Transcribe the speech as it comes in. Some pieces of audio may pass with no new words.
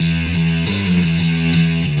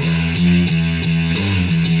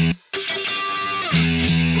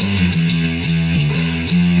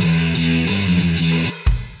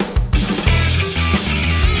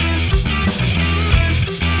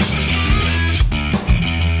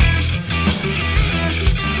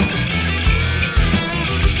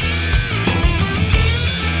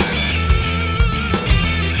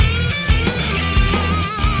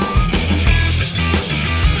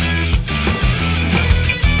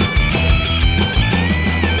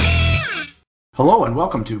Hello and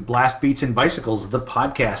welcome to Blast Beats and Bicycles, the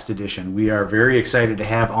podcast edition. We are very excited to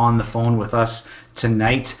have on the phone with us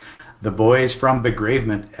tonight the boys from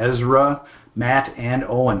Begravement, Ezra, Matt, and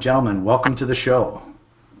Owen. Gentlemen, welcome to the show.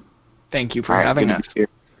 Thank you for having us.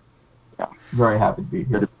 Yeah, very happy to be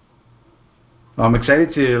here. I'm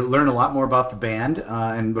excited to learn a lot more about the band,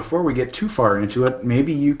 and before we get too far into it,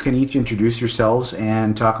 maybe you can each introduce yourselves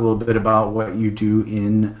and talk a little bit about what you do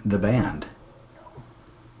in the band.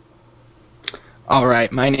 All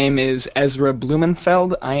right, my name is Ezra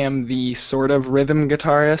Blumenfeld. I am the sort of rhythm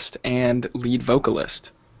guitarist and lead vocalist.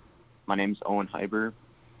 My name's Owen Hyber.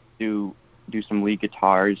 Do some lead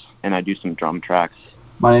guitars, and I do some drum tracks.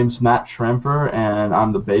 My name's Matt Schramper, and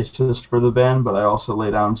I'm the bassist for the band, but I also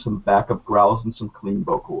lay down some backup growls and some clean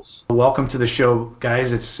vocals. Welcome to the show,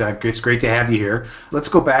 guys. It's great to have you here. Let's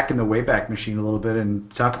go back in the Wayback Machine a little bit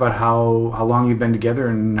and talk about how long you've been together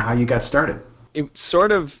and how you got started. It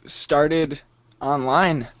sort of started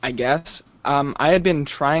online, I guess. I had been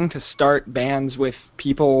trying to start bands with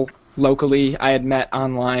people locally I had met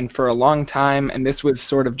online for a long time, and this was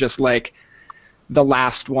sort of just like the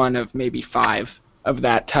last one of maybe 5 of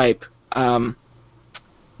that type.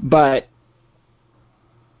 But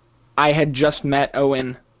I had just met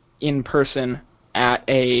Owen in person at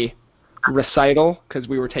a recital because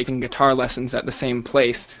we were taking guitar lessons at the same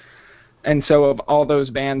place. And so of all those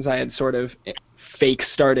bands I had sort of fake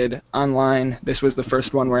started online, this was the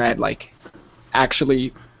first one where I had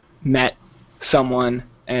actually met someone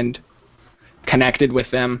and connected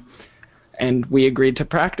with them, and we agreed to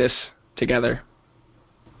practice together.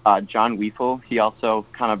 John Weefel, he also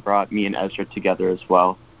kind of brought me and Ezra together as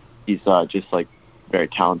well. He's just very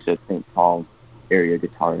talented St. Paul area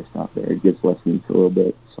guitarist out there. He gives lessons a little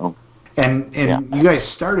bit. So. And yeah. You guys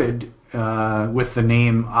started with the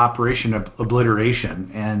name Operation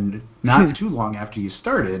Obliteration, and not too long after you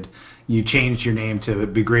started, you changed your name to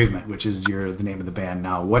Begravement, which is the name of the band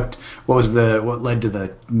now. What led to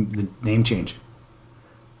the name change?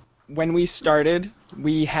 When we started,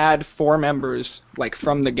 we had 4 members,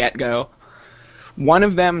 from the get-go. One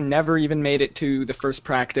of them never even made it to the first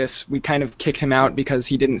practice. We kind of kicked him out because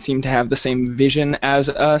he didn't seem to have the same vision as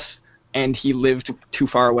us, and he lived too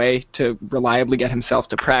far away to reliably get himself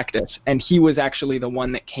to practice. And he was actually the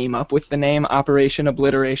one that came up with the name Operation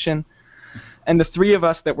Obliteration. And the 3 of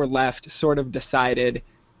us that were left sort of decided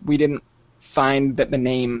we didn't find that the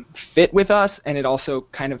name fit with us, and it also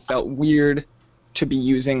kind of felt weird to be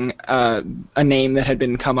using a name that had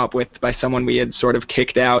been come up with by someone we had sort of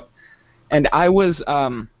kicked out. And I was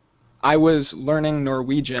learning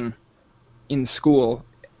Norwegian in school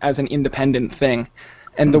as an independent thing,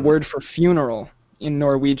 and the word for funeral in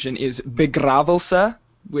Norwegian is begravelse,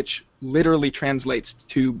 which literally translates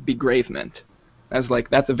to begravement. I was like,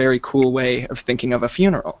 that's a very cool way of thinking of a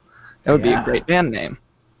funeral. That would be a great band name.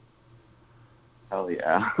 Hell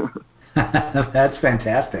yeah. That's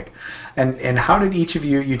fantastic. And how did each of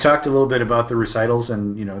you talked a little bit about the recitals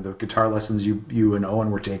and the guitar lessons you and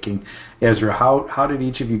Owen were taking. Ezra, how did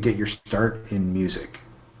each of you get your start in music?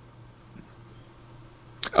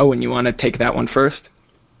 Owen, you want to take that one first?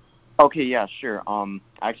 Okay, yeah, sure. I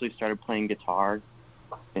actually started playing guitar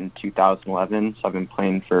in 2011, so I've been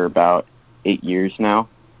playing for about 8 years now.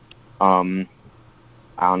 I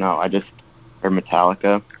don't know, I just heard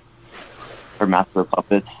Metallica or Master of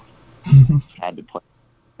Puppets. Had to play.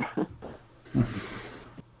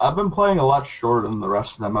 I've been playing a lot shorter than the rest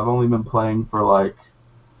of them. I've only been playing for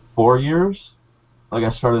 4 years. I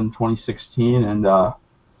started in 2016, and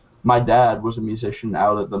my dad was a musician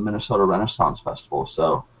out at the Minnesota Renaissance Festival,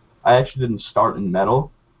 so I actually didn't start in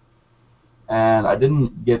metal, and I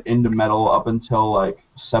didn't get into metal up until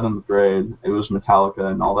 7th grade. It was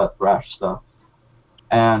Metallica and all that thrash stuff.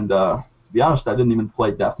 And to be honest, I didn't even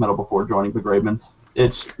play death metal before joining Begravement.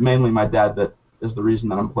 It's mainly my dad that is the reason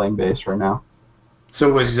that I'm playing bass right now.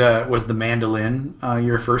 So was the mandolin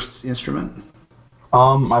your first instrument?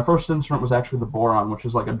 My first instrument was actually the boron, which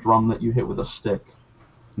is a drum that you hit with a stick.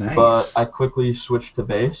 Nice. But I quickly switched to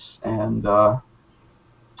bass, and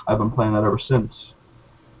I've been playing that ever since.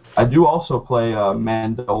 I do also play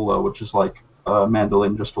mandola, which is a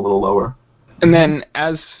mandolin, just a little lower. And then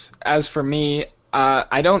as for me,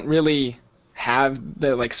 I don't really have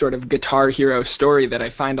the sort of guitar hero story that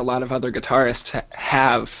I find a lot of other guitarists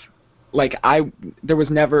have. There was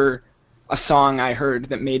never a song I heard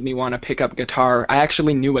that made me want to pick up guitar. I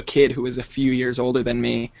actually knew a kid who was a few years older than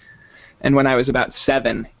me, and when I was about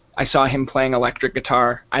 7, I saw him playing electric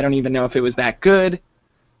guitar. I don't even know if it was that good,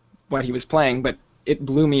 what he was playing, but it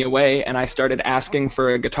blew me away, and I started asking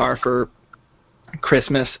for a guitar for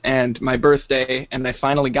Christmas and my birthday, and I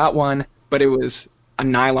finally got one, but it was a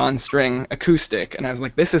nylon string acoustic, and I was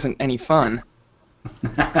like, this isn't any fun.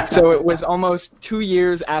 So it was almost 2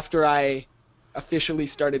 years after I officially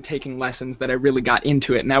started taking lessons that I really got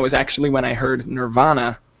into it, and that was actually when I heard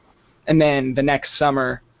Nirvana. And then the next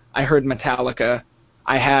summer, I heard Metallica.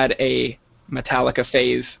 I had a Metallica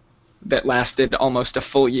phase that lasted almost a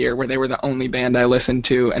full year, where they were the only band I listened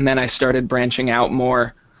to, and then I started branching out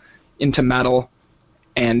more into metal,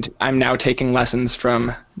 and I'm now taking lessons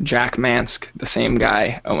from Jack Mansk, the same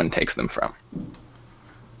guy Owen takes them from.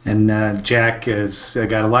 And Jack has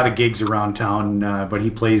got a lot of gigs around town, but he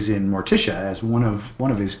plays in Morticia as one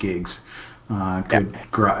of his gigs. A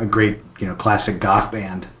great classic goth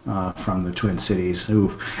band from the Twin Cities,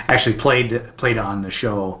 who actually played on the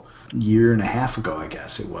show a year and a half ago, I guess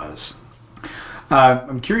it was.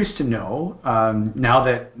 I'm curious to know, now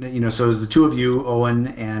that, so the two of you, Owen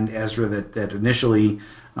and Ezra, that initially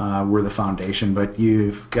were the foundation, but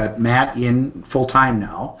you've got Matt in full-time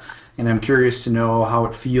now, and I'm curious to know how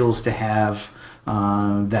it feels to have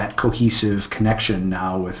that cohesive connection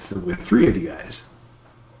now with three of you guys.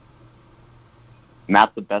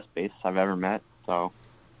 Matt's the best bassist I've ever met, so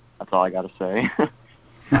that's all I got to say.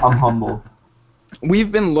 I'm humble. We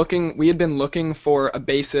had been looking for a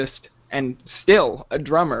bassist and still a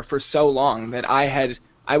drummer for so long that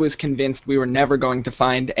I was convinced we were never going to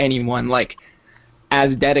find anyone like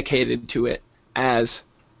as dedicated to it as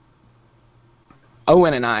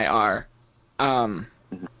Owen and I are.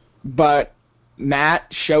 But Matt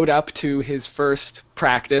showed up to his first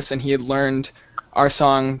practice, and he had learned our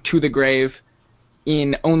song To the Grave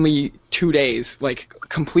in only 2 days, like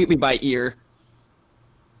completely by ear.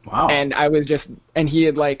 Wow. And he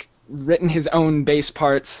had like written his own bass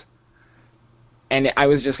parts, and I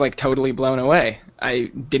was just like totally blown away.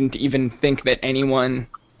 I didn't even think that anyone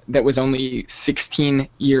that was only 16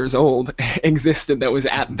 years old existed that was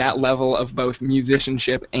at that level of both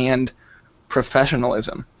musicianship and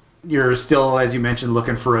professionalism. You're still, as you mentioned,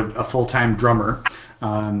 looking for a full-time drummer.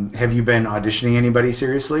 Have you been auditioning anybody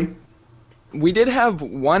seriously? We did have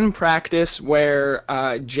one practice where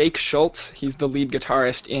Jake Schultz, he's the lead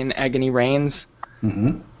guitarist in Agony Reigns,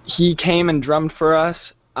 he came and drummed for us,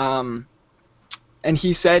 and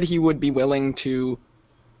he said he would be willing to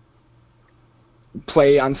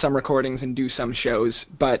play on some recordings and do some shows,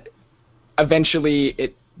 but eventually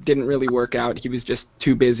it didn't really work out. He was just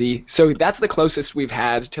too busy. So that's the closest we've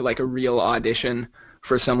had to like a real audition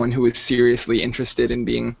for someone who is seriously interested in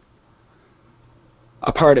being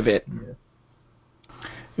a part of it.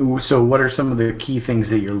 So what are some of the key things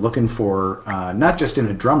that you're looking for, not just in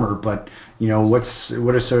a drummer, but what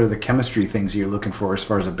are sort of the chemistry things you're looking for as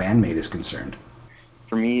far as a bandmate is concerned?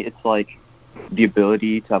 For me, it's like the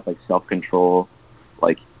ability to have like self-control,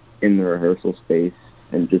 like in the rehearsal space,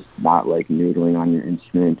 and just not like noodling on your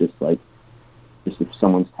instrument. Just if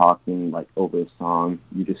someone's talking like over a song,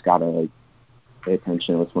 you just gotta like pay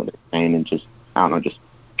attention to what they're saying, and just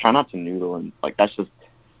try not to noodle. And like that's just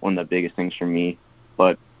one of the biggest things for me.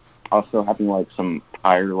 But also having like some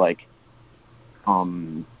prior like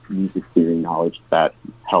music theory knowledge, that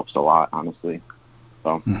helps a lot, honestly.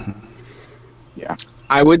 So yeah.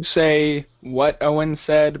 I would say what Owen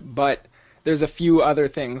said, but there's a few other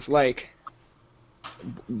things, like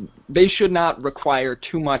they should not require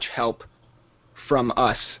too much help from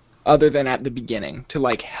us other than at the beginning to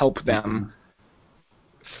like help them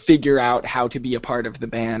figure out how to be a part of the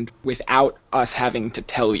band without us having to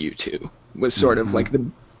tell you to, was sort of like the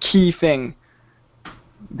key thing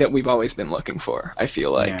that we've always been looking for, I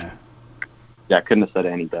feel like. Yeah, I couldn't have said it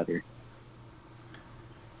any better.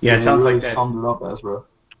 Yeah, it sounds really like that summed it up, Ezra.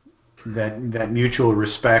 That mutual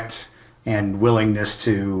respect and willingness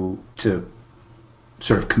to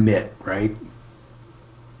sort of commit, right?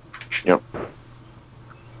 Yep.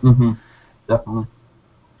 Definitely.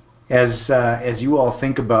 As you all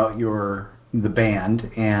think about the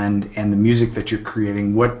band and the music that you're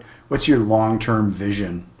creating, what's your long-term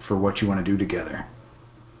vision for what you want to do together?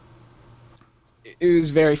 It was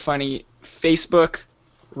very funny. Facebook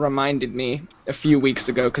reminded me a few weeks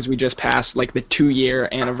ago, because we just passed like the 2-year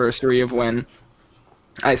anniversary of when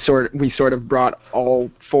we sort of brought all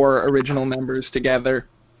 4 original members together.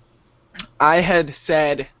 I had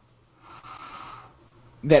said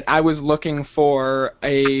that I was looking for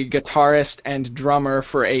a guitarist and drummer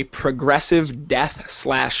for a progressive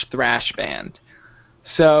death/thrash band.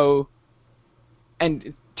 So,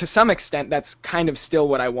 and to some extent, that's kind of still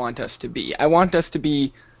what I want us to be. I want us to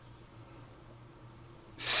be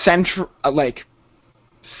centered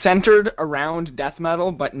around death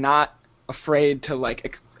metal, but not afraid to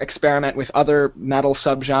like experiment with other metal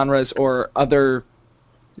subgenres or other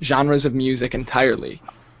genres of music entirely.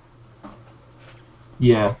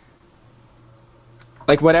 Yeah.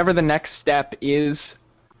 Like whatever the next step is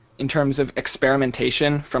in terms of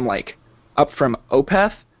experimentation from like up from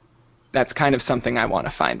Opeth, that's kind of something I want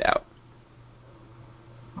to find out.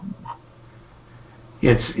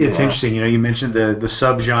 It's interesting. You mentioned the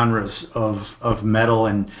subgenres of metal,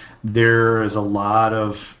 and there is a lot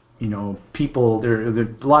of people. There are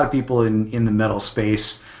a lot of people in the metal space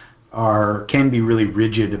can be really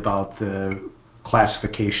rigid about the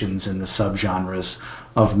classifications and the subgenres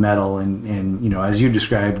of metal, and as you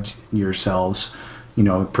described yourselves,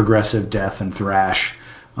 progressive, death, and thrash.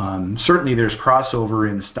 Certainly, there's crossover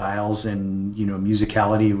in styles and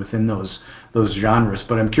musicality within those genres.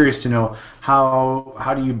 But I'm curious to know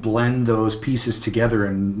how do you blend those pieces together,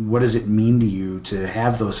 and what does it mean to you to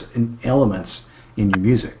have those elements in your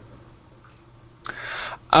music?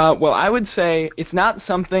 Well, I would say it's not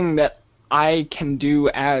something that I can do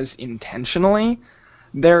as intentionally.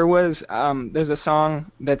 There's a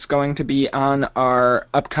song that's going to be on our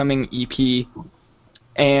upcoming EP,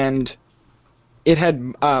 and it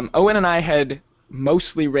had Owen and I had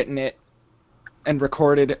mostly written it and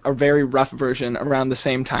recorded a very rough version around the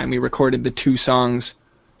same time. We recorded the 2 songs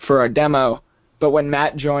for our demo, but when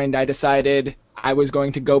Matt joined, I decided I was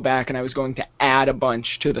going to go back and I was going to add a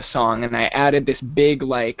bunch to the song, and I added this big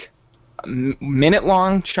like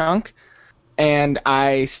minute-long chunk, and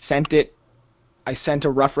I sent a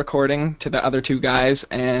rough recording to the other 2 guys,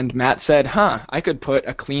 and Matt said, I could put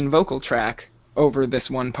a clean vocal track over this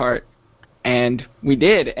one part. And we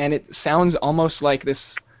did, and it sounds almost like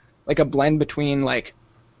a blend between like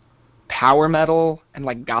power metal and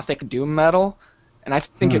like gothic doom metal, and I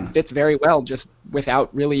think it fits very well just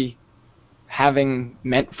without really having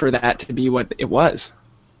meant for that to be what it was.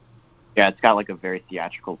 Yeah, it's got like a very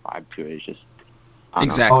theatrical vibe to it. It's just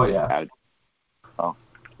exactly. Oh yeah.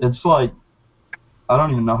 It's like, I don't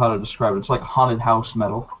even know how to describe it. It's like haunted house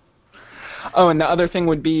metal. Oh, and the other thing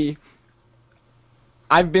would be,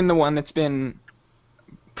 I've been the one that's been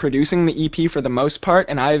producing the EP for the most part,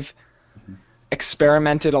 and I've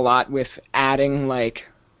experimented a lot with adding like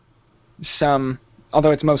some,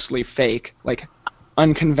 although it's mostly fake, like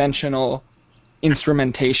unconventional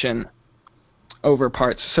instrumentation over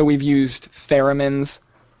parts. So we've used theremins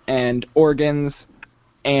and organs,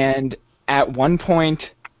 and at one point,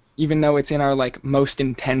 even though it's in our like most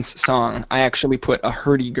intense song, I actually put a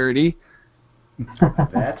hurdy-gurdy.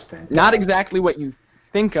 That's fantastic. Not exactly what you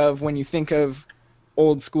think of when you think of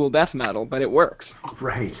old school death metal, but it works.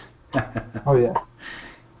 Right. Oh yeah.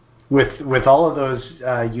 With all of those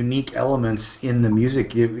unique elements in the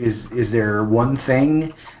music, is there one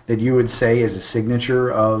thing that you would say is a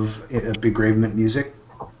signature of Begravement music?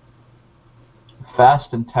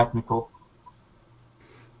 Fast and technical.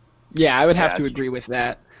 Yeah, I would have to agree with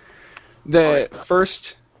that. The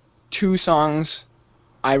first 2 songs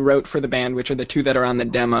I wrote for the band, which are the 2 that are on the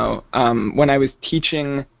demo, when I was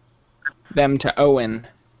teaching them to Owen,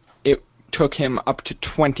 it took him up to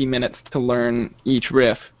 20 minutes to learn each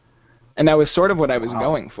riff. And that was sort of what I was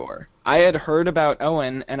going for. I had heard about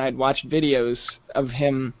Owen, and I'd watched videos of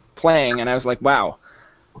him playing, and I was like, wow,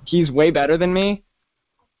 he's way better than me.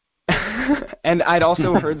 And I'd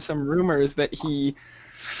also heard some rumors that he,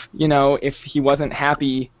 if he wasn't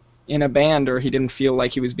happy in a band or he didn't feel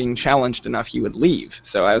like he was being challenged enough, he would leave.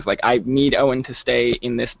 So I was like, I need Owen to stay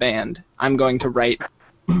in this band. I'm going to write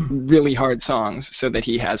really hard songs so that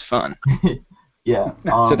he has fun. Yeah.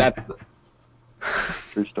 So that's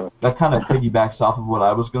true story. That kind of piggybacks off of what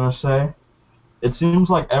I was going to say. It seems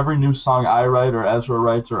like every new song I write or Ezra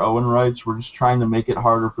writes or Owen writes, we're just trying to make it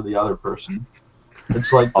harder for the other person.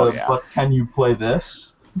 It's like but can you play this?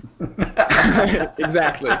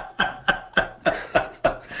 Exactly.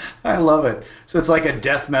 I love it. So it's like a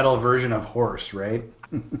death metal version of Horse, right?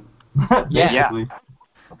 Basically.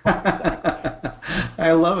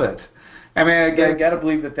 I love it. I mean, I gotta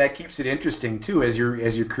believe that keeps it interesting too, as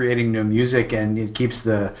you're creating new music, and it keeps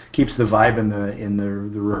the vibe in the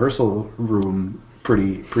rehearsal room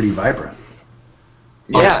pretty vibrant.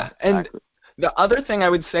 Yeah, and the other thing I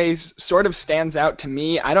would say sort of stands out to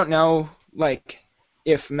me. I don't know, like,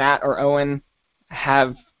 if Matt or Owen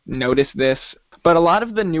have noticed this, but a lot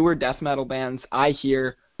of the newer death metal bands I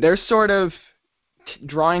hear, they're sort of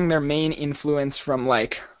drawing their main influence from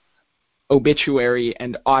like Obituary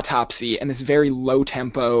and Autopsy and this very low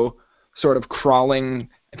tempo sort of crawling,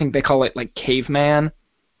 I think they call it like caveman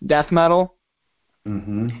death metal.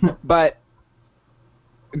 Mm-hmm. But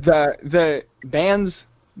the bands,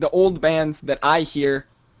 the old bands that I hear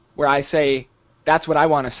where I say that's what I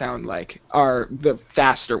want to sound like are the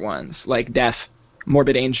faster ones, like Death,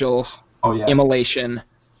 Morbid Angel, Immolation,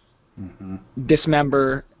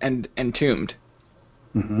 Dismember, and Entombed.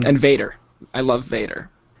 Mm-hmm. And Vader. I love Vader.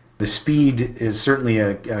 The speed is certainly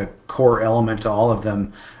a core element to all of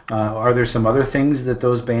them. Are there some other things that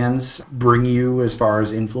those bands bring you as far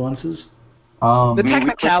as influences? The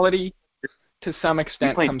technicality, to some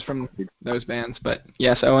extent, comes from those bands. But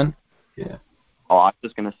yes, Owen? Yeah. Oh, I was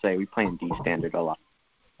just going to say, we play in D standard a lot.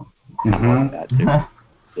 Mm-hmm. That too.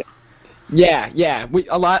 Yeah.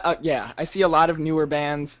 I see a lot of newer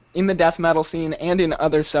bands in the death metal scene and in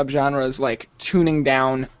other subgenres, like tuning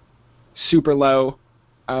down super low.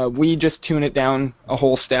 We just tune it down a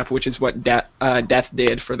whole step, which is what Death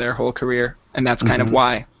did for their whole career, and that's kind of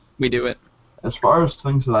why we do it. As far as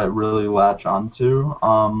things that I really latch onto,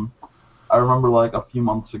 I remember like a few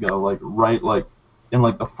months ago, in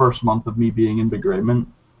the first month of me being in Begravement,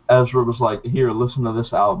 Ezra was like, "Here, listen to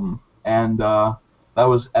this album," and that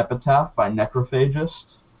was Epitaph by Necrophagist,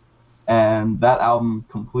 and that album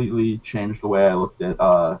completely changed the way I looked at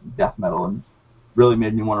death metal and really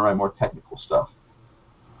made me want to write more technical stuff.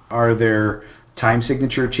 Are there time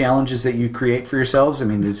signature challenges that you create for yourselves? I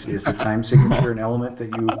mean, is the time signature an element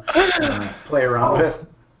that you play around with?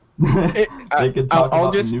 They could talk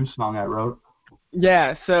about the new song I wrote.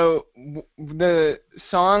 Yeah, so the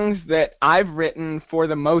songs that I've written, for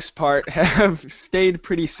the most part, have stayed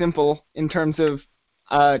pretty simple in terms of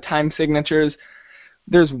time signatures.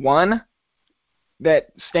 There's one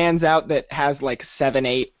that stands out that has like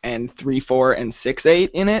 7/8 and 3/4 and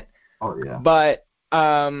 6/8 in it. Oh yeah. But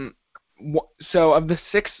so of the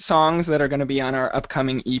 6 songs that are going to be on our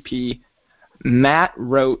upcoming EP, Matt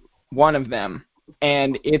wrote one of them,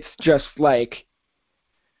 and it's just like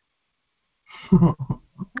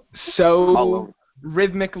so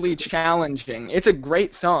rhythmically challenging. It's a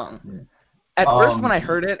great song. At first, when I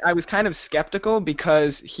heard it, I was kind of skeptical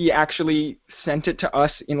because he actually sent it to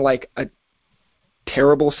us in like a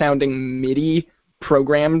terrible sounding MIDI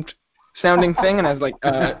programmed sounding thing, and I was like,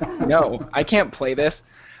 no, I can't play this.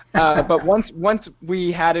 But once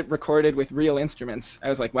we had it recorded with real instruments, I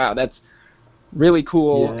was like, wow, that's really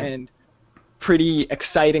cool and pretty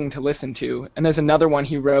exciting to listen to. And there's another one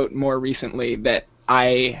he wrote more recently that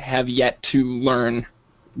I have yet to learn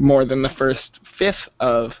more than the first fifth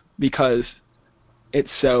of because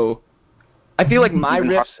it's so... I feel like my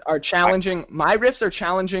riffs are challenging. My riffs are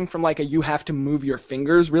challenging from like a you have to move your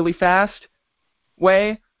fingers really fast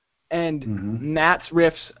way, and Matt's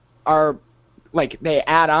riffs are like they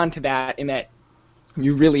add on to that in that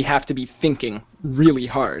you really have to be thinking really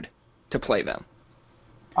hard to play them.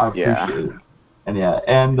 I appreciate it. And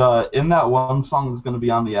in that one song that's going to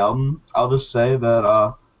be on the album, I'll just say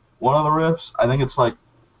that one of the riffs, I think it's like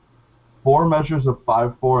 4 measures of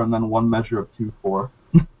 5/4 and then 1 measure of 2/4.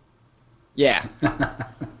 Yeah.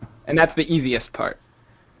 And that's the easiest part.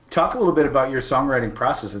 Talk a little bit about your songwriting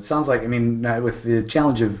process. It sounds like, I mean, with the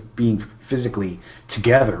challenge of being physically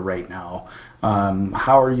together right now,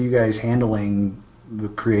 how are you guys handling the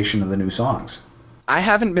creation of the new songs? I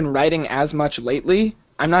haven't been writing as much lately.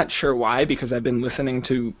 I'm not sure why, because I've been listening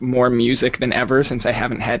to more music than ever since I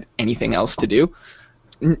haven't had anything else to do.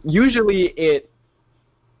 Usually it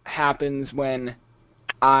happens when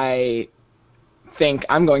I think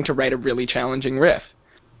I'm going to write a really challenging riff.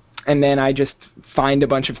 And then I just find a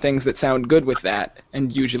bunch of things that sound good with that,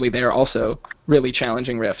 and usually they're also really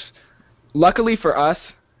challenging riffs. Luckily for us,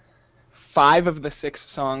 5 of the 6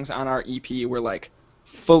 songs on our EP were like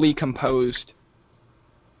fully composed,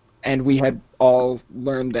 and we had all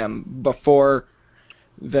learned them before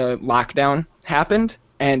the lockdown happened,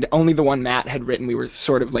 and only the one Matt had written we were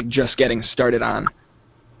sort of like just getting started on.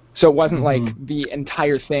 So it wasn't like the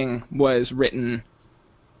entire thing was written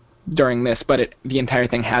during this, but the entire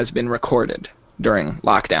thing has been recorded during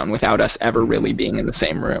lockdown without us ever really being in the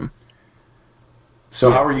same room.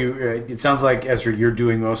 So how are you, it sounds like, Ezra, you're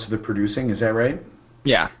doing most of the producing, is that right?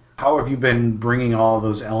 Yeah. How have you been bringing all of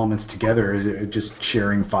those elements together? Is it just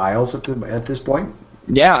sharing files at this point?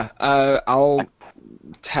 Yeah, we'll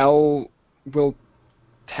tell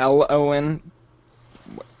Owen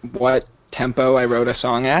what tempo I wrote a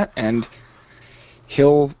song at, and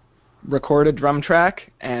he'll record a drum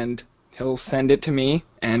track, and he'll send it to me,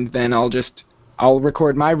 and then I'll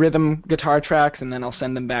record my rhythm guitar tracks, and then I'll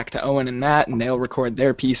send them back to Owen and Matt, and they'll record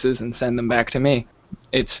their pieces and send them back to me.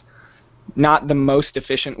 It's not the most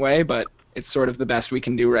efficient way, but it's sort of the best we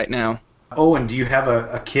can do right now. Owen, do you have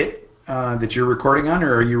a kit that you're recording on,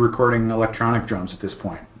 or are you recording electronic drums at this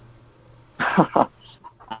point? I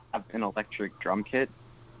have an electric drum kit,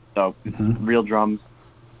 so real drums.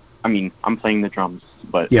 I mean, I'm playing the drums,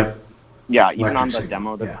 but yeah, even on the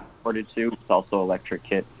demo that I recorded to, it's also electric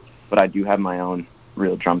kit, but I do have my own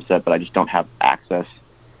real drum set, but I just don't have access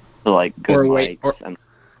to like good mics.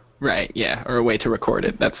 Right, yeah, or a way to record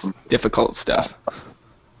it. That's difficult stuff.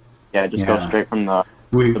 Yeah, just go straight from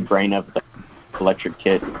the brain of the electric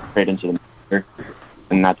kit straight into the mixer,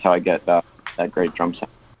 and that's how I get that great drum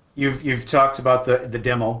sound. You've talked about the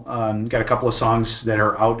demo. Got a couple of songs that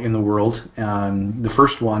are out in the world. The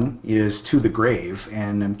first one is "To the Grave,"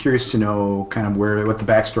 and I'm curious to know kind of what the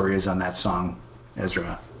backstory is on that song,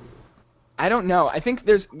 Ezra. I don't know. I think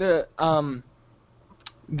there's the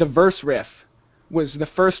verse riff was the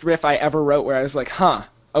first riff I ever wrote where I was like,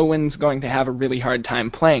 Owen's going to have a really hard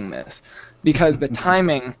time playing this, because the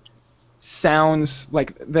timing sounds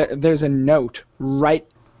like there's a note right.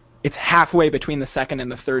 It's halfway between the second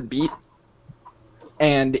and the third beat,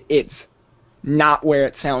 and it's not where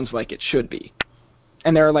it sounds like it should be.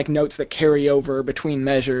 And there are like notes that carry over between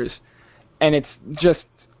measures, and it's just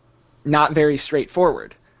not very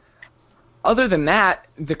straightforward. Other than that,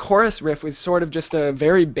 the chorus riff was sort of just a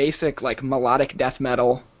very basic like melodic death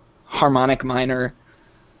metal, harmonic minor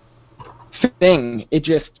thing.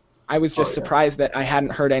 I was just surprised that I hadn't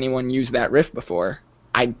heard anyone use that riff before.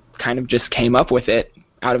 I kind of just came up with it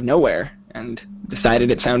out of nowhere and decided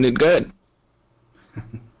it sounded good.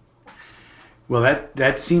 Well,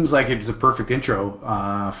 that seems like it's a perfect intro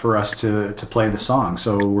for us to play the song.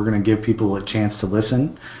 So we're going to give people a chance to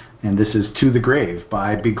listen. And this is "To the Grave"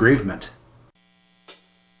 by Begravement.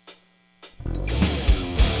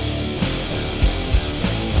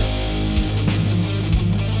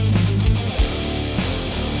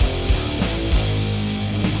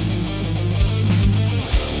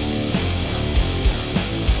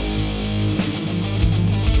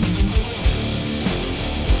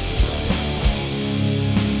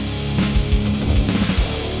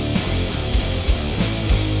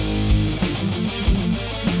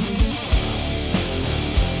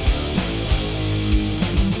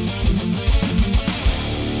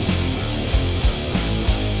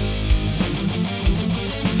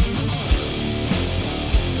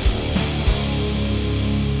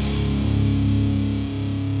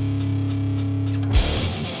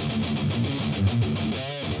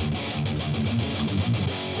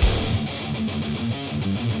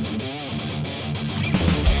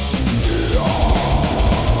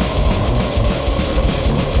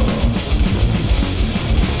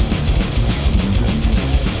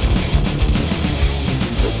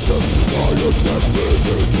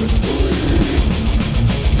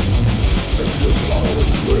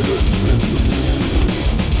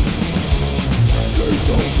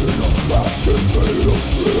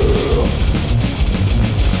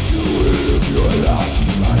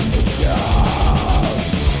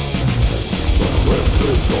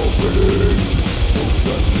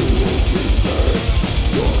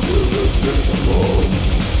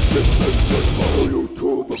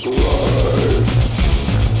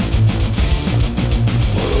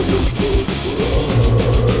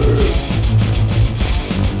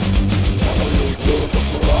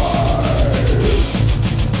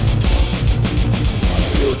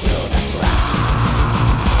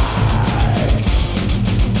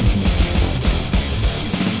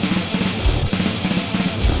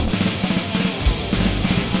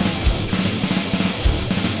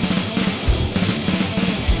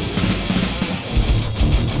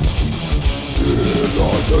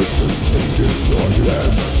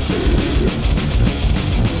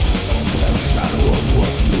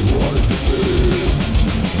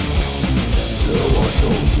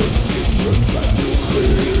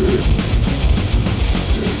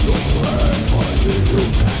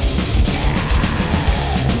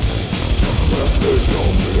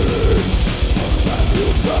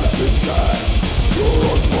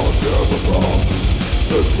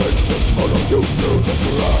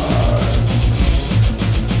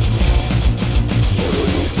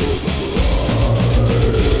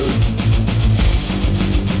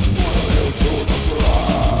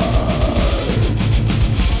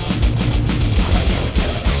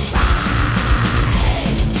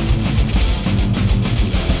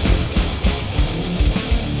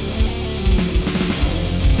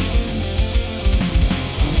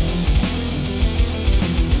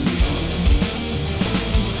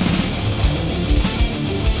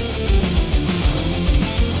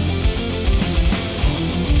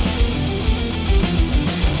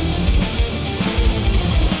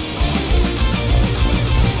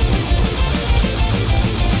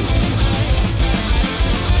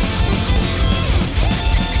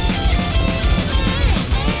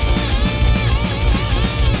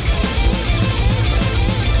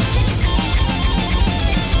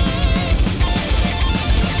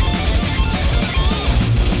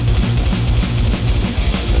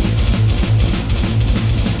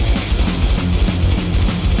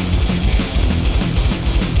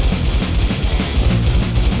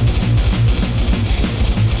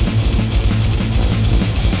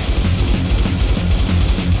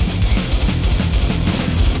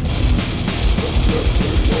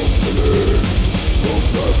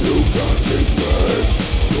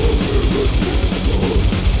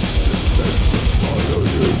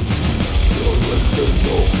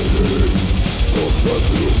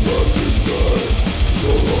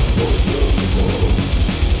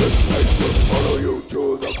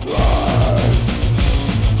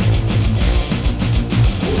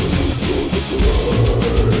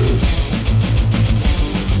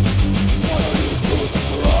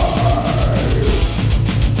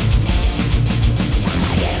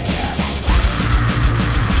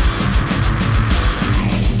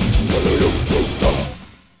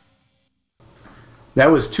 That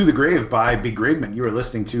was To the Grave by Big Gravement. You were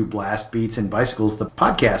listening to Blast Beats and Bicycles, the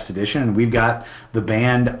podcast edition, and we've got the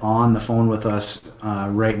band on the phone with us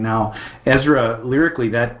right now. Ezra, lyrically,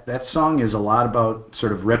 that song is a lot about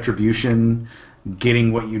sort of retribution,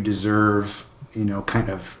 getting what you deserve, kind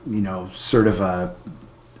of, sort of a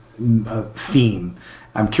theme.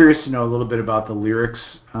 I'm curious to know a little bit about the lyrics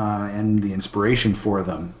and the inspiration for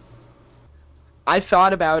them. I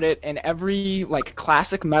thought about it, and every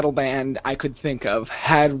classic metal band I could think of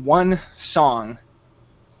had one song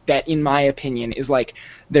that, in my opinion, is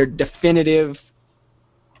their definitive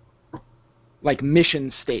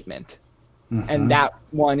mission statement. Mm-hmm. And that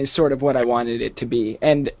one is sort of what I wanted it to be.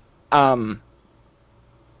 And so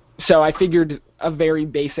I figured a very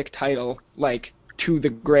basic title like To the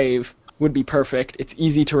Grave would be perfect. It's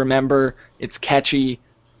easy to remember. It's catchy.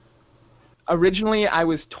 Originally, I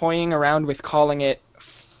was toying around with calling it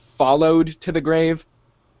Followed to the Grave,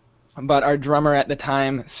 but our drummer at the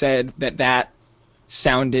time said that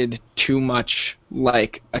sounded too much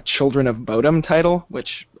like a Children of Bodom title,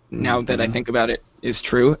 which, now that I think about it, is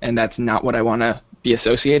true, and that's not what I want to be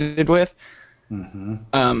associated with.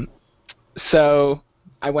 Mm-hmm. So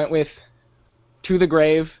I went with To the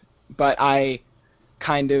Grave, but I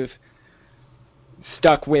kind of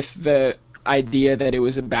stuck with the idea that it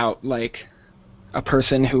was about a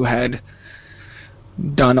person who had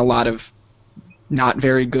done a lot of not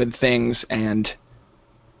very good things, and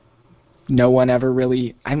no one ever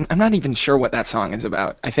really, I'm not even sure what that song is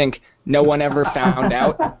about. I think no one ever found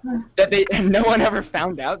out that they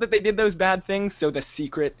did those bad things, so the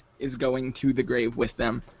secret is going to the grave with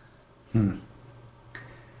them.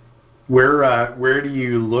 Where do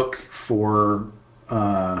you look for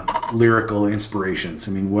lyrical inspirations? I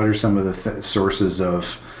mean, what are some of the sources of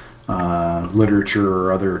literature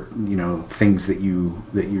or other things that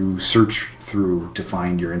you search through to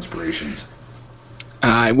find your inspirations?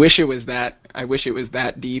 I wish it was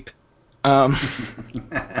that deep.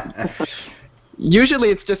 Usually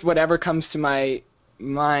it's just whatever comes to my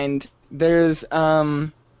mind. There's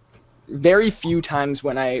very few times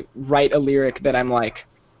when I write a lyric that I'm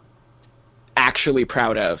actually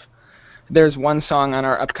proud of. There's one song on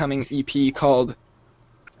our upcoming EP called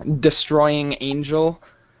Destroying Angel,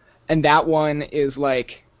 and that one is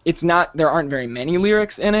there aren't very many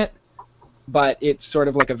lyrics in it, but it's sort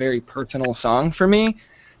of a very personal song for me,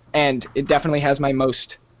 and it definitely has my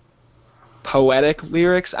most poetic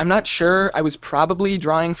lyrics. I'm not sure. I was probably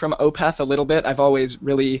drawing from Opeth a little bit. I've always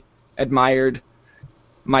really admired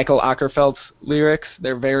Michael Ockerfeldt's lyrics.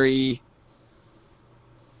 They're very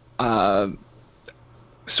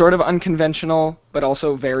sort of unconventional, but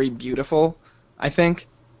also very beautiful, I think.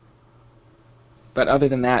 But other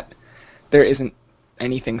than that, there isn't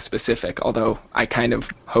anything specific, although I kind of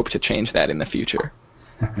hope to change that in the future.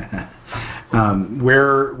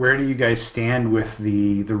 Where do you guys stand with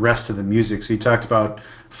the rest of the music? So you talked about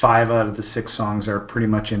 5 out of the 6 songs are pretty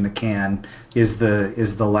much in the can. Is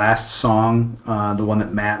the last song, the one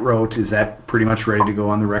that Matt wrote, is that pretty much ready to go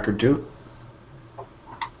on the record too?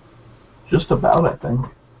 Just about, I think.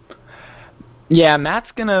 Yeah,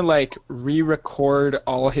 Matt's gonna re-record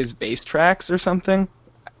all his bass tracks or something,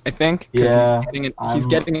 I think. Yeah, he's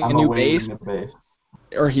getting a new bass.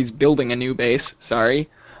 Or he's building a new bass, sorry.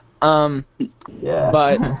 Yeah.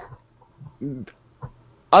 But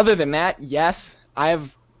other than that, yes, I have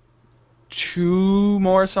 2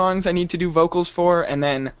 more songs I need to do vocals for, and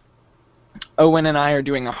then Owen and I are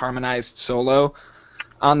doing a harmonized solo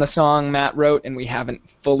on the song Matt wrote, and we haven't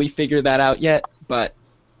fully figured that out yet, but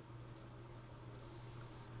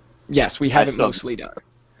yes, we have it mostly done.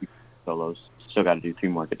 Solos. Still got to do 3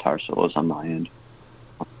 more guitar solos on my end.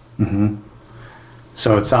 Mm-hmm.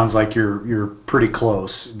 So it sounds like you're pretty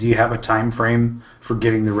close. Do you have a time frame for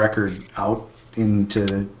getting the record out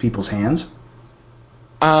into people's hands?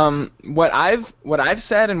 What I've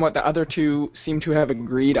said and what the other 2 seem to have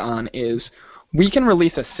agreed on is we can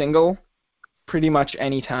release a single pretty much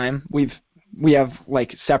any time. We have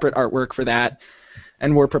separate artwork for that,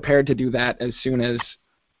 and we're prepared to do that as soon as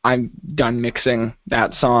I'm done mixing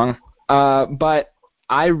that song. But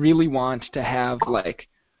I really want to have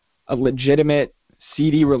a legitimate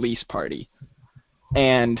CD release party,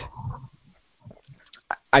 and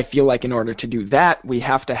I feel in order to do that, we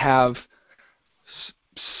have to have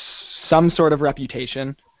some sort of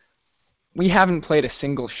reputation. We haven't played a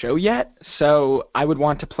single show yet, so I would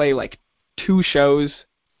want to play 2 shows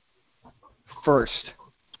first,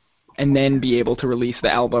 and then be able to release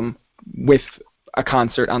the album with a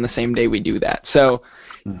concert on the same day we do that. So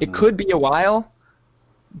it could be a while,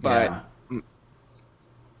 but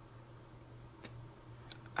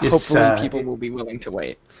hopefully people will be willing to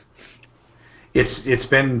wait. It's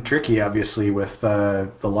been tricky, obviously, with the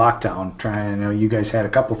lockdown. I know you guys had a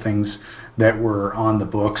couple things that were on the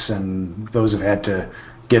books, and those have had to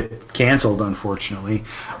get canceled, unfortunately.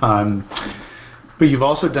 But you've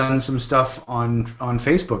also done some stuff on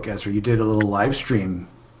Facebook, Ezra. You did a little live stream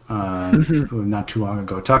not too long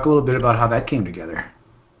ago. Talk a little bit about how that came together.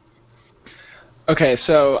 Okay,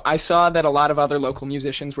 so I saw that a lot of other local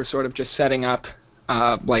musicians were sort of just setting up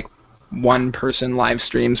like one-person live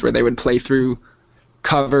streams where they would play through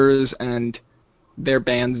covers and their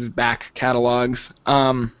band's back catalogs.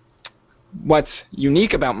 What's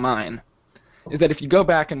unique about mine is that if you go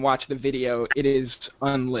back and watch the video, it is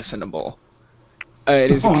unlistenable.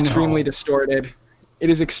 It is extremely distorted. It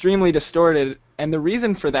is extremely distorted, and the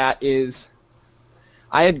reason for that is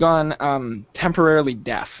I had gone temporarily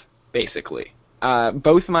deaf, basically.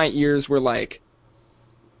 Both my ears were like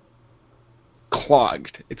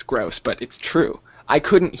clogged. It's gross, but it's true. I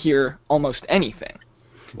couldn't hear almost anything.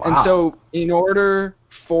 Wow. And so in order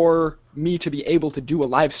for me to be able to do a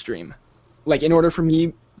live stream, like in order for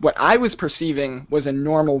me, what I was perceiving was a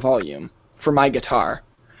normal volume for my guitar,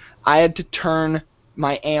 I had to turn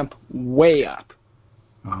my amp way up.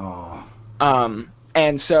 Oh.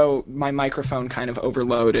 And so my microphone kind of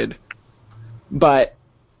overloaded. But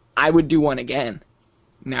I would do one again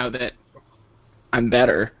now that I'm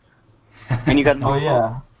better. And you got Oh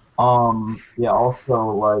yeah.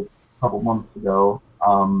 Also, like a couple months ago,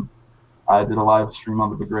 I did a live stream on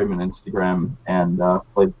the Big Raven Instagram and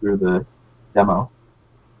played through the demo.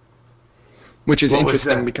 Which is What was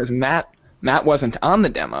interesting that? because Matt wasn't on the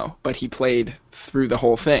demo, but he played through the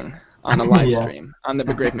whole thing on a live Yeah. stream on the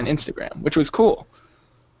Big Raven Instagram, which was cool.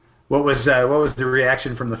 What was the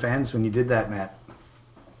reaction from the fans when you did that, Matt?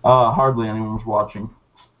 Hardly anyone was watching.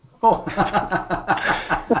 Oh.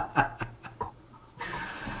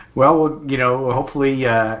 Well, you know, hopefully,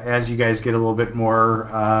 as you guys get a little bit more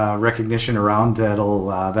recognition around,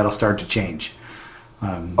 that'll start to change.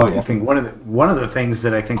 I think one of the things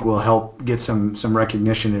that I think will help get some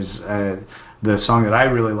recognition is the song that I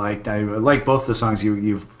really liked. I like both the songs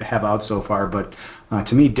you have out so far, but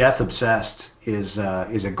to me, "Death Obsessed" is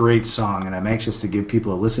a great song, and I'm anxious to give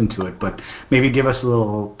people a listen to it. But maybe give us a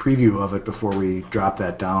little preview of it before we drop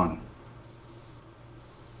that down.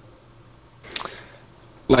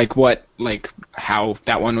 Like what? Like how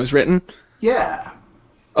that one was written? Yeah.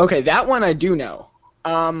 Okay, that one I do know.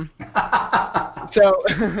 So,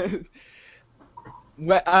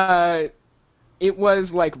 it was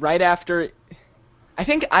like right after. I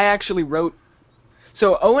think I actually wrote.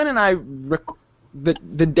 So Owen and I,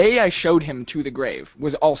 the day I showed him To the Grave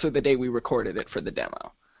was also the day we recorded it for the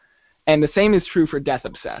demo, and the same is true for Death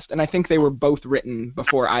Obsessed. And I think they were both written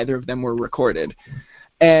before either of them were recorded.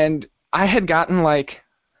 And I had gotten like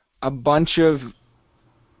a bunch of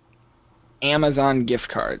Amazon gift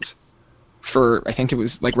cards for, I think it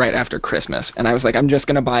was like right after Christmas, and I was like, I'm just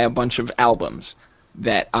going to buy a bunch of albums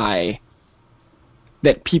that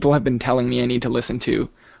people have been telling me I need to listen to,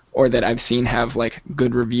 or that I've seen have like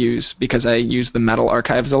good reviews, because I use the Metal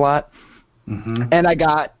Archives a lot. Mm-hmm. And I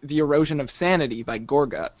got The Erosion of Sanity by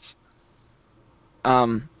Gorguts.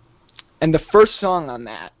 And the first song on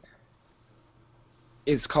that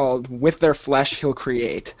is called With Their Flesh He'll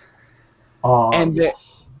Create. And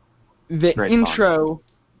the Great intro,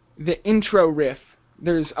 the intro riff,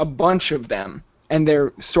 there's a bunch of them, and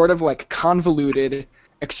they're sort of like convoluted,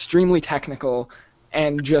 extremely technical,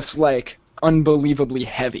 and just like unbelievably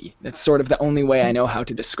heavy. That's sort of the only way I know how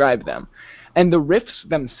to describe them. And the riffs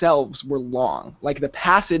themselves were long. Like the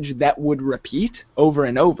passage that would repeat over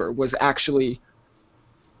and over was actually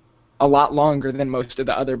a lot longer than most of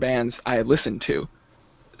the other bands I had listened to.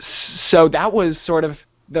 So that was sort of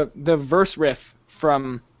the verse riff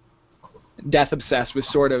from Death Obsessed was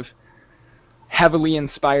sort of heavily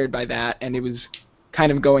inspired by that, and it was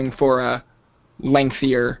kind of going for a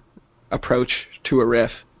lengthier approach to a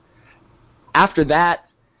riff. After that,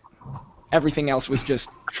 everything else was just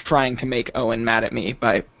trying to make Owen mad at me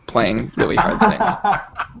by playing really hard things.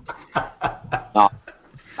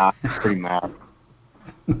 Pretty mad.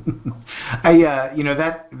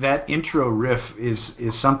 That intro riff is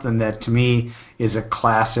something that to me is a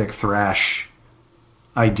classic thrash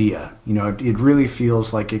idea. You know, it really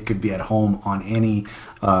feels like it could be at home on any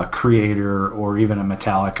Creator or even a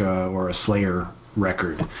Metallica or a Slayer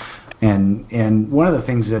record. And one of the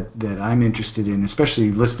things that I'm interested in,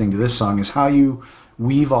 especially listening to this song, is how you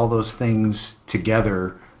weave all those things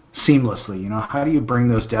together seamlessly. You know, how do you bring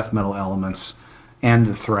those death metal elements and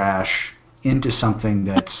the thrash into something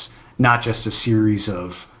that's not just a series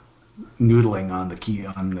of noodling on the key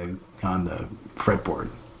on the fretboard?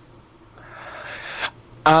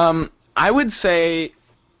 I would say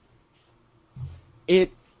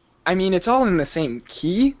it's all in the same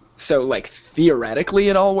key, so like theoretically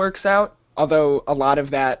it all works out, although a lot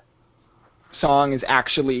of that song is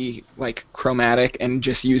actually like chromatic and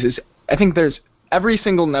just uses, I think there's every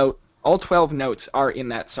single note, all 12 notes are in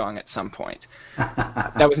that song at some point.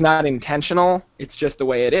 That was not intentional, it's just the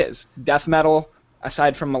way it is. Death metal,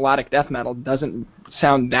 aside from melodic death metal, doesn't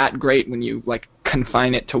sound that great when you like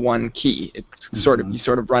confine it to one key. It's you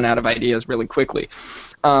sort of run out of ideas really quickly.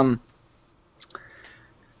 I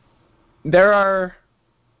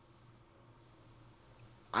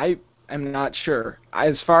am not sure.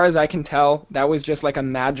 As far as I can tell, that was just like a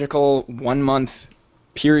magical 1 month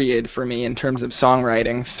period for me in terms of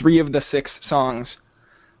songwriting. 3 of the 6 songs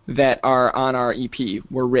that are on our EP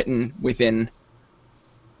were written within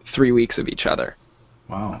 3 weeks of each other.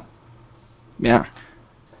 Wow. Yeah.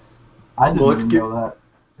 I didn't know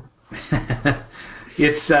that.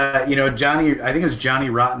 It's Johnny. I think it was Johnny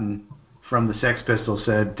Rotten from the Sex Pistols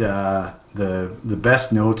said the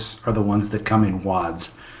best notes are the ones that come in wads,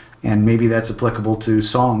 and maybe that's applicable to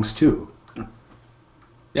songs too.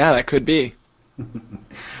 Yeah, that could be.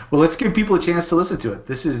 Well, let's give people a chance to listen to it.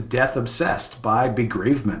 This is Death Obsessed by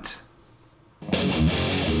Begravement.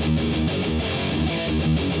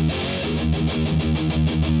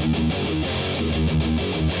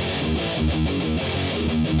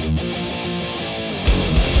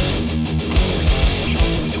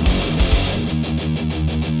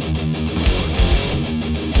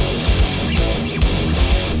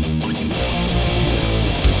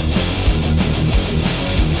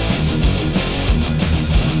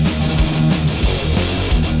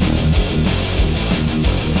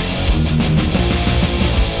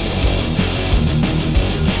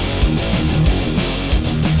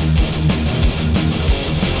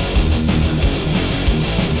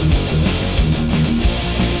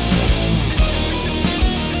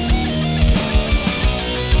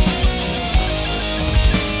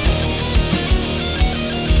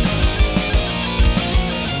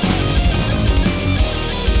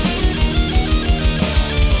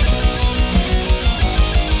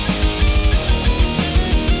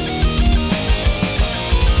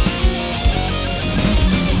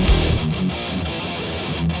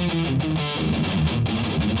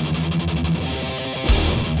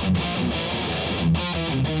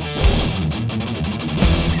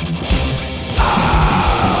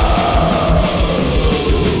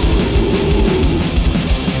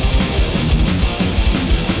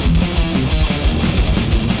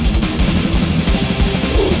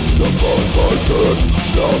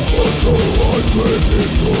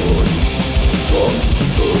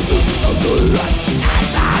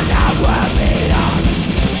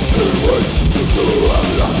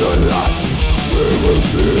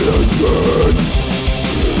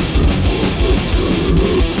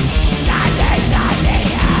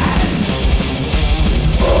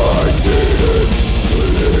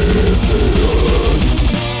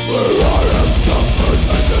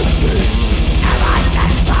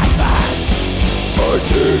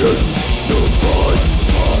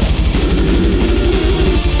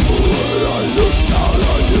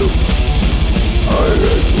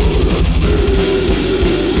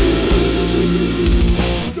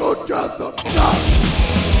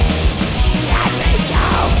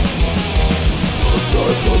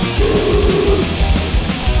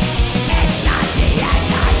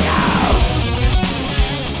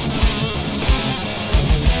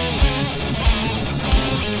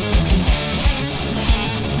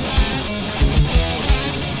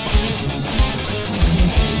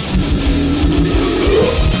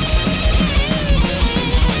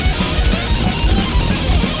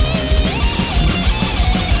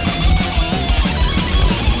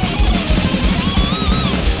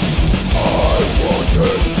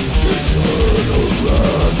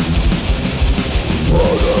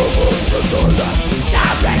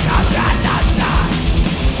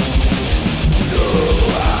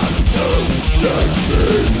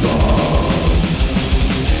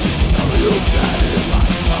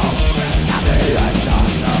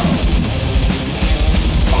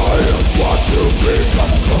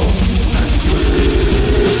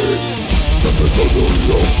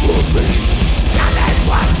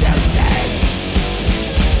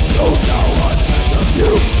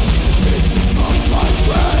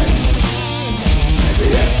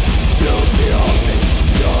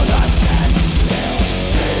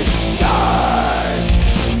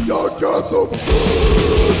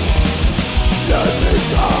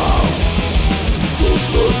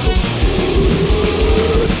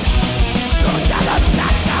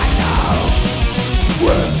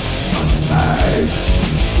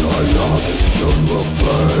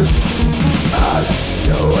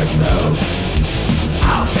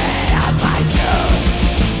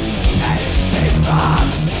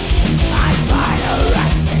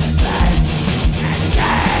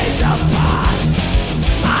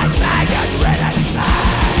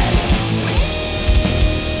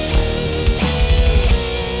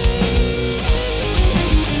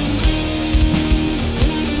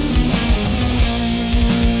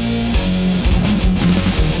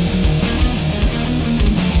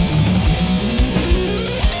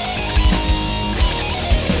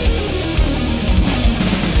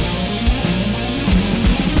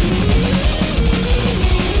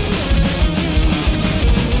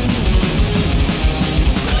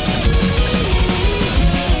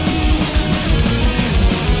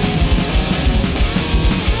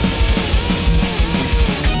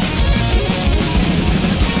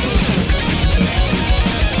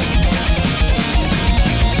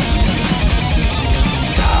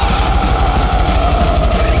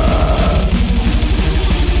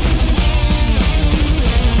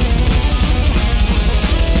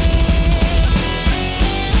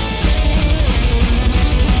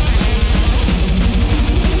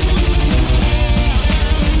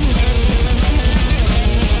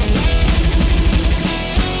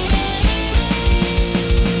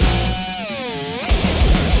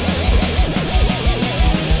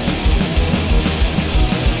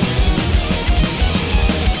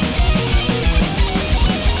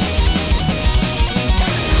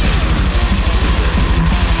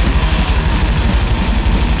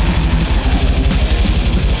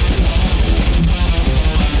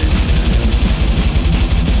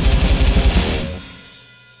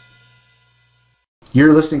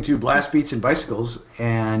 You're listening to Blast Beats and Bicycles,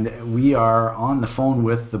 and we are on the phone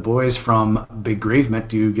with the boys from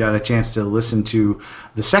Begravement. You got a chance to listen to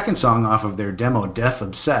the second song off of their demo, Death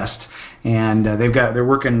Obsessed, and they're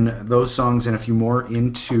working those songs and a few more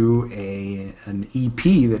into an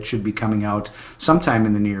EP that should be coming out sometime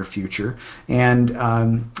in the near future. And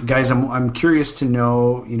guys, I'm curious to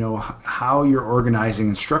know, how you're organizing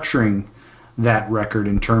and structuring that record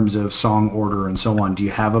in terms of song order and so on. Do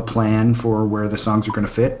you have a plan for where the songs are going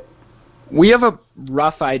to fit? We have a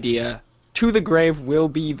rough idea. To the Grave will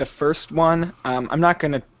be the first one. I'm not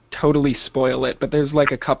going to totally spoil it, but there's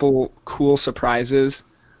like a couple cool surprises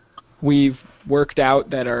we've worked out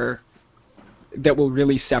that will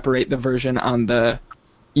really separate the version on the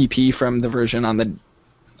EP from the version on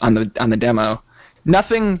the demo.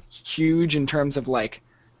 Nothing huge in terms of like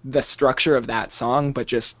the structure of that song, but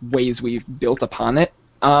just ways we've built upon it.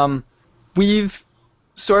 We've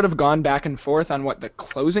sort of gone back and forth on what the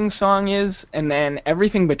closing song is, and then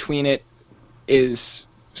everything between it is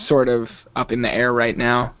sort of up in the air right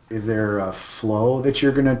now. Is there a flow that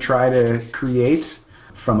you're going to try to create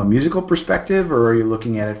from a musical perspective, or are you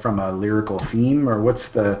looking at it from a lyrical theme, or what's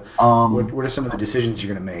the what are some of the decisions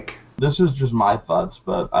you're going to make? This is just my thoughts,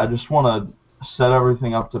 but I just want to set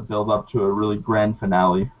everything up to build up to a really grand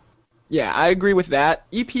finale. Yeah, I agree with that.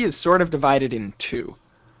 EP is sort of divided in two.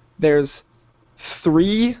 There's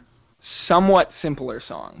 3 somewhat simpler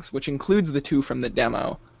songs, which includes the 2 from the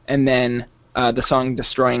demo, and then the song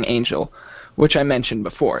Destroying Angel, which I mentioned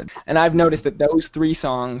before. And I've noticed that those 3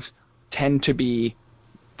 songs tend to be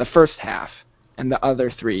the first half, and the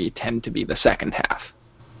other 3 tend to be the second half.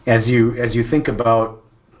 As you think about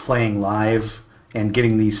playing live and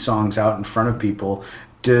getting these songs out in front of people,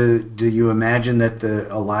 do you imagine that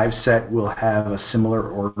a live set will have a similar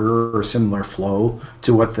order or similar flow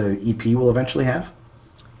to what the EP will eventually have?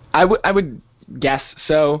 I would guess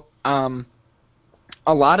so.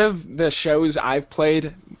 A lot of the shows I've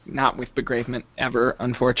played, not with Begravement ever,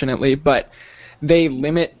 unfortunately, but they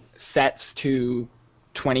limit sets to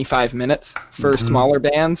 25 minutes for smaller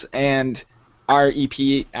bands, and our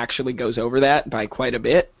EP actually goes over that by quite a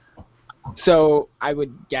bit. So I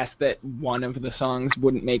would guess that one of the songs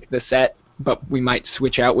wouldn't make the set, but we might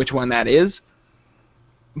switch out which one that is.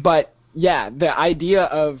 But yeah, the idea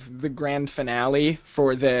of the grand finale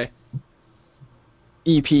for the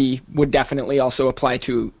EP would definitely also apply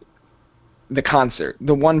to the concert.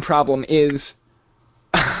 The one problem is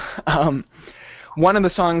one of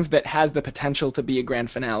the songs that has the potential to be a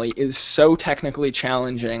grand finale is so technically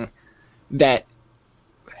challenging that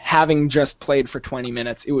having just played for 20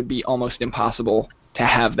 minutes, it would be almost impossible to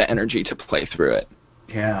have the energy to play through it.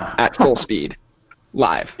 Yeah. At full speed,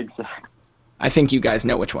 live. Exactly. I think you guys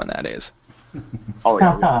know which one that is. Oh,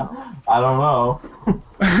 yeah. I don't know.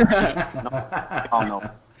 Oh, no.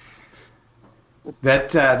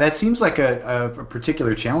 That seems like a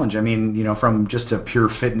particular challenge. I mean, from just a pure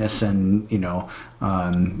fitness and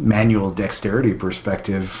manual dexterity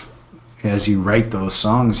perspective, as you write those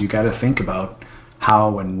songs, you got to think about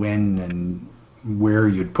how and when and where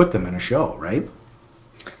you'd put them in a show, right?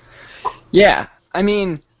 Yeah, I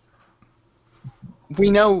mean,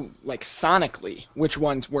 we know, like, sonically which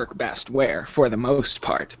ones work best where, for the most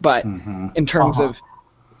part, but in terms of,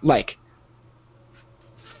 like,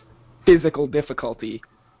 physical difficulty,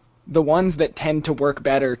 the ones that tend to work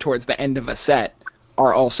better towards the end of a set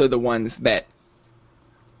are also the ones that,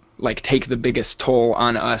 like, take the biggest toll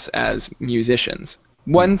on us as musicians.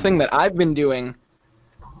 One thing that I've been doing,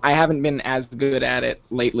 I haven't been as good at it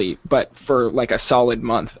lately, but for like a solid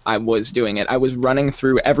month I was doing it. I was running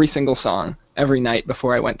through every single song every night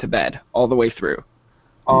before I went to bed, all the way through,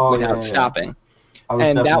 without stopping.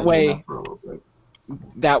 And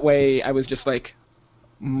that way I was just like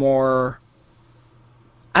more,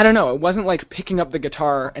 I don't know, it wasn't like picking up the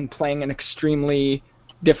guitar and playing an extremely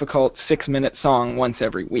difficult 6-minute song once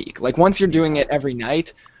every week. Like once you're doing it every night,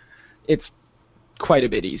 it's quite a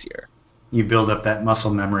bit easier. You build up that muscle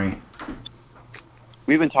memory.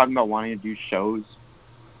 We've been talking about wanting to do shows,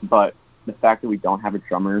 but the fact that we don't have a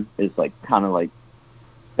drummer is like kind of like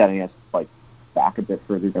setting us like back a bit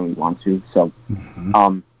further than we want to. So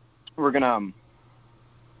we're gonna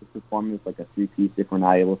perform as like a 3-piece. If we're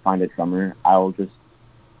not able to find a drummer, I'll just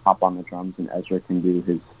hop on the drums and Ezra can do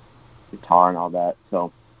his guitar and all that.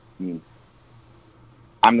 So I mean,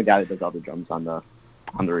 I'm the guy that does all the drums on the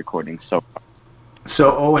recording. So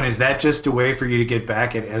Owen, is that just a way for you to get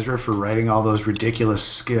back at Ezra for writing all those ridiculous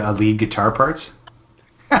lead guitar parts?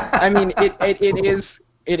 I mean,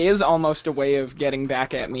 it is almost a way of getting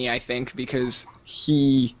back at me, I think, because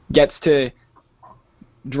he gets to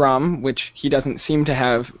drum, which he doesn't seem to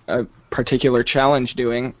have a particular challenge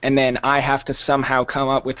doing, and then I have to somehow come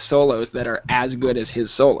up with solos that are as good as his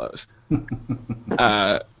solos,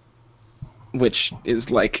 which is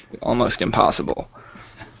like almost impossible.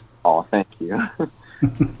 Oh, thank you.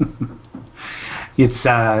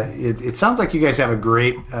 It sounds like you guys have a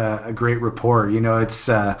great rapport. You know,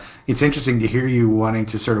 it's interesting to hear you wanting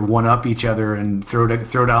to sort of one up each other and throw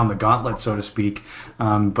down the gauntlet, so to speak.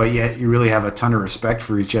 But yet you really have a ton of respect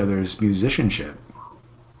for each other's musicianship.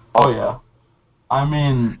 Oh yeah, I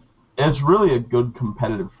mean, it's really a good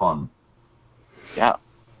competitive fun. Yeah.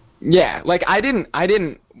 Yeah, like I didn't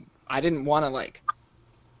want to like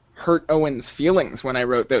hurt Owen's feelings when I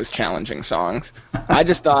wrote those challenging songs. I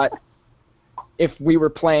just thought if we were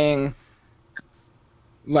playing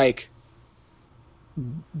like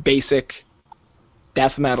basic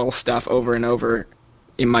death metal stuff over and over,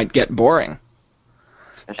 it might get boring.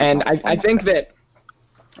 And I think that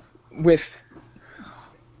with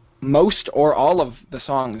most or all of the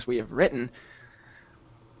songs we have written,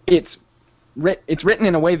 it's written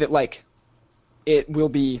in a way that like it will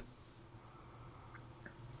be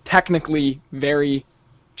technically very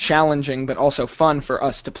challenging but also fun for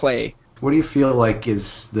us to play. What do you feel like is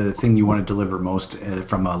the thing you want to deliver most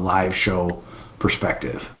from a live show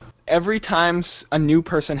perspective? Every time a new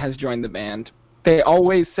person has joined the band, they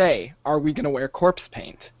always say, "Are we going to wear corpse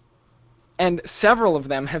paint?" And several of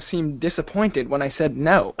them have seemed disappointed when I said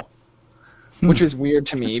no, which is weird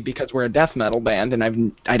to me because we're a death metal band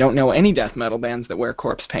and I don't know any death metal bands that wear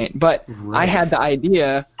corpse paint. But right. I had the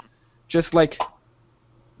idea, just like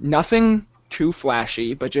nothing too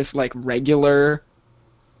flashy, but just like regular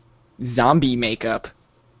zombie makeup.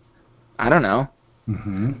 I don't know.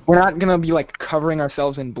 Mm-hmm. We're not going to be like covering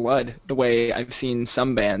ourselves in blood the way I've seen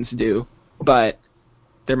some bands do, but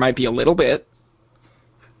there might be a little bit.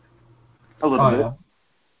 A little bit. Yeah.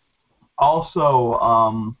 Also,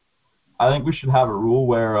 I think we should have a rule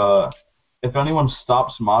where if anyone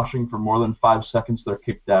stops moshing for more than 5 seconds, they're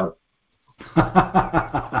kicked out.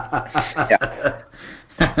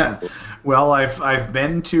 Yeah. Well, I've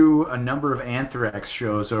been to a number of Anthrax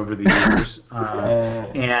shows over the years,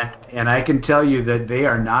 and I can tell you that they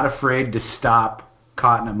are not afraid to stop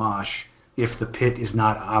Caught in a Mosh if the pit is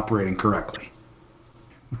not operating correctly.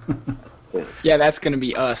 Yeah, that's going to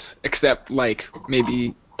be us, except like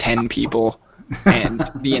maybe 10 people and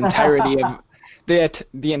the entirety of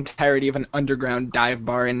the entirety of an underground dive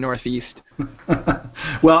bar in Northeast.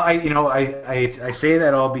 Well, I say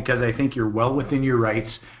that all because I think you're well within your rights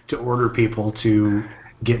to order people to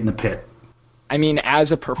get in the pit. I mean,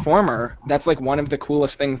 as a performer, that's like one of the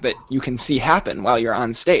coolest things that you can see happen while you're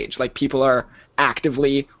on stage. Like people are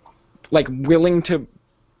actively like willing to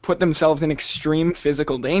put themselves in extreme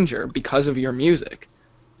physical danger because of your music.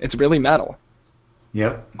 It's really metal.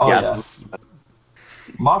 Yep. Oh yeah.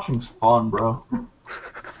 Moshing's fun, bro.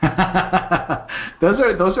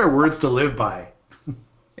 Those are words to live by.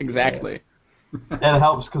 Exactly. And it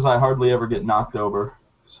helps because I hardly ever get knocked over.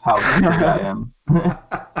 It's how big I am. You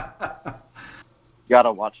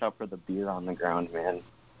gotta watch out for the beer on the ground, man.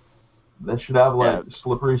 They should have like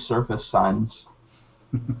slippery surface signs.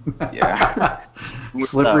 Yeah.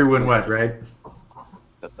 Slippery when wet, right?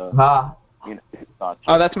 Ha.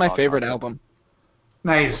 Oh, that's my favorite album.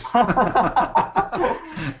 Nice.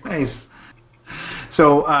 Nice.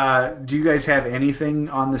 So, do you guys have anything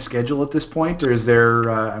on the schedule at this point, or is there?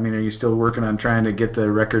 Are you still working on trying to get the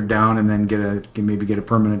record down and then maybe get a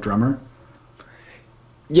permanent drummer?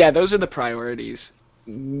 Yeah, those are the priorities.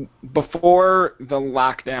 Before the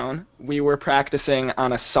lockdown, we were practicing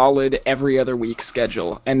on a solid every other week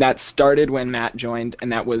schedule, and that started when Matt joined,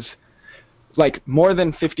 and that was like more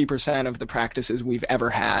than 50% of the practices we've ever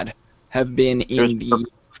had have been in the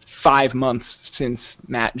 5 months since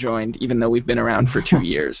Matt joined, even though we've been around for 2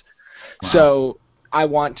 years. Wow. So I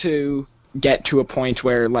want to get to a point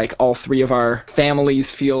where like all three of our families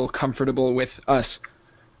feel comfortable with us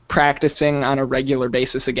practicing on a regular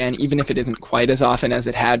basis again, even if it isn't quite as often as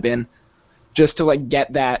it had been, just to like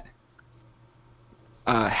get that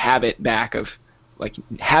habit back of like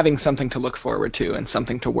having something to look forward to and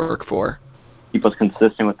something to work for. Keep us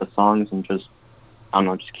consistent with the songs and just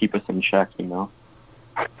keep us in check,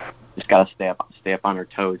 Just gotta stay up on our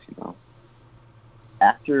toes,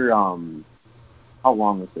 After how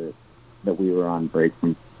long was it that we were on break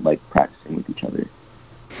from like practicing with each other?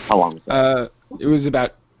 How long was that?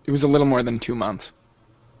 It was a little more than 2 months.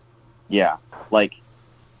 Yeah, like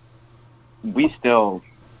we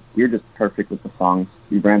were just perfect with the songs.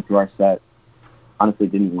 We ran through our set. Honestly,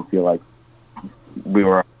 didn't even feel like we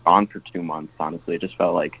were on for 2 months. Honestly, it just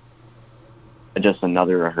felt like just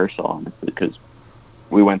another rehearsal. Honestly, because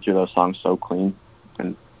we went through those songs so clean,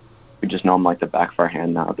 and we just know them like the back of our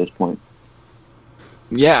hand now at this point.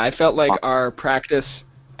 Yeah, I felt like our practice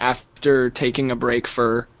after taking a break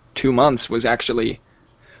for 2 months was actually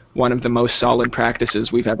one of the most solid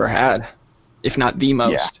practices we've ever had, if not the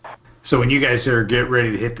most. Yeah. So when you guys get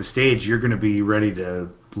ready to hit the stage, you're going to be ready to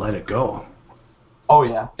let it go. Oh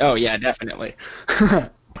yeah. Oh yeah, definitely.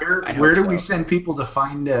 Where do we send people to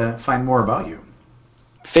find more about you?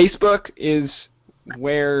 Facebook is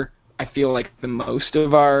where I feel like the most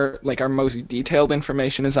of our most detailed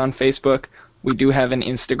information is on Facebook. We do have an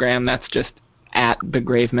Instagram that's just at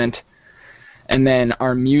Begravement. And then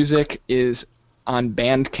our music is on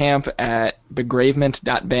Bandcamp at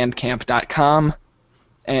begravement.bandcamp.com.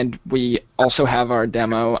 And we also have our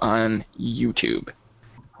demo on YouTube.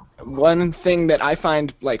 One thing that I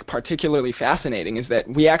find particularly fascinating is that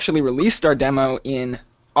we actually released our demo in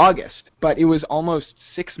August, but it was almost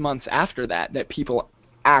 6 months after that people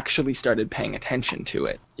actually started paying attention to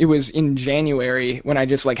it. It was in January when I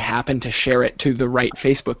just happened to share it to the right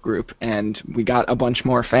Facebook group, and we got a bunch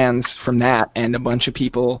more fans from that, and a bunch of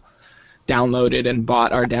people downloaded and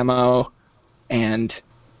bought our demo. And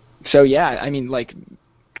so yeah, I mean,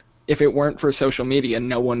 if it weren't for social media,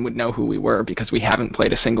 no one would know who we were, because we haven't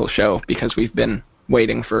played a single show because we've been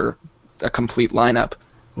waiting for a complete lineup.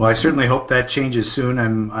 Well, I certainly hope that changes soon.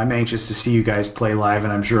 I'm anxious to see you guys play live,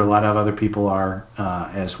 and I'm sure a lot of other people are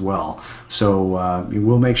as well. So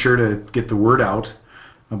we'll make sure to get the word out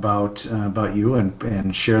about you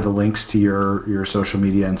and share the links to your social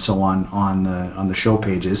media and so on the show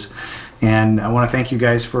pages. And I want to thank you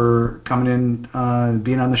guys for coming in,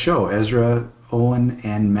 being on the show. Ezra, Owen,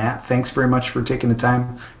 and Matt, thanks very much for taking the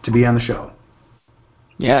time to be on the show.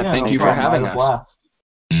 Yeah, thank you for having us.